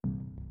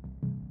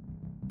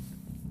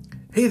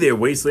Hey there,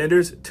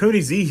 Wastelanders.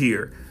 Tony Z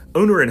here,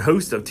 owner and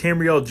host of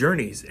Tamriel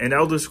Journeys, an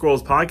Elder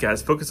Scrolls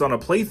podcast focused on a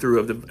playthrough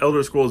of the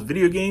Elder Scrolls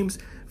video games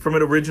from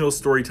an original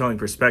storytelling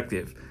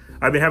perspective.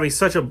 I've been having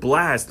such a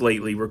blast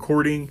lately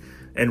recording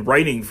and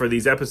writing for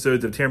these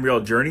episodes of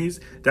Tamriel Journeys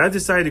that I've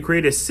decided to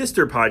create a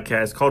sister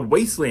podcast called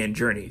Wasteland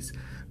Journeys.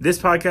 This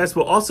podcast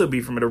will also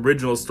be from an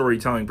original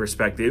storytelling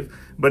perspective,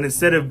 but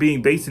instead of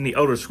being based in the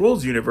Elder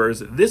Scrolls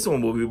universe, this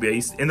one will be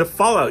based in the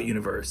Fallout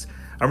universe.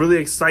 I'm really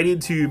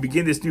excited to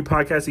begin this new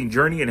podcasting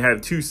journey and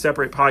have two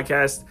separate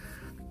podcasts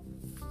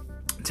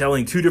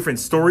telling two different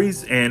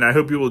stories, and I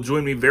hope you will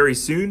join me very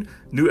soon.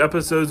 New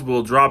episodes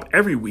will drop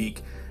every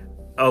week,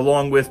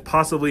 along with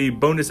possibly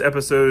bonus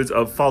episodes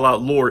of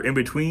Fallout lore in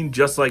between,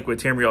 just like with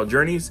Tamriel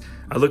Journeys.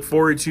 I look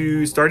forward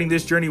to starting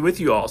this journey with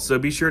you all, so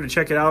be sure to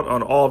check it out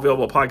on all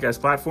available podcast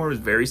platforms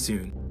very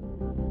soon.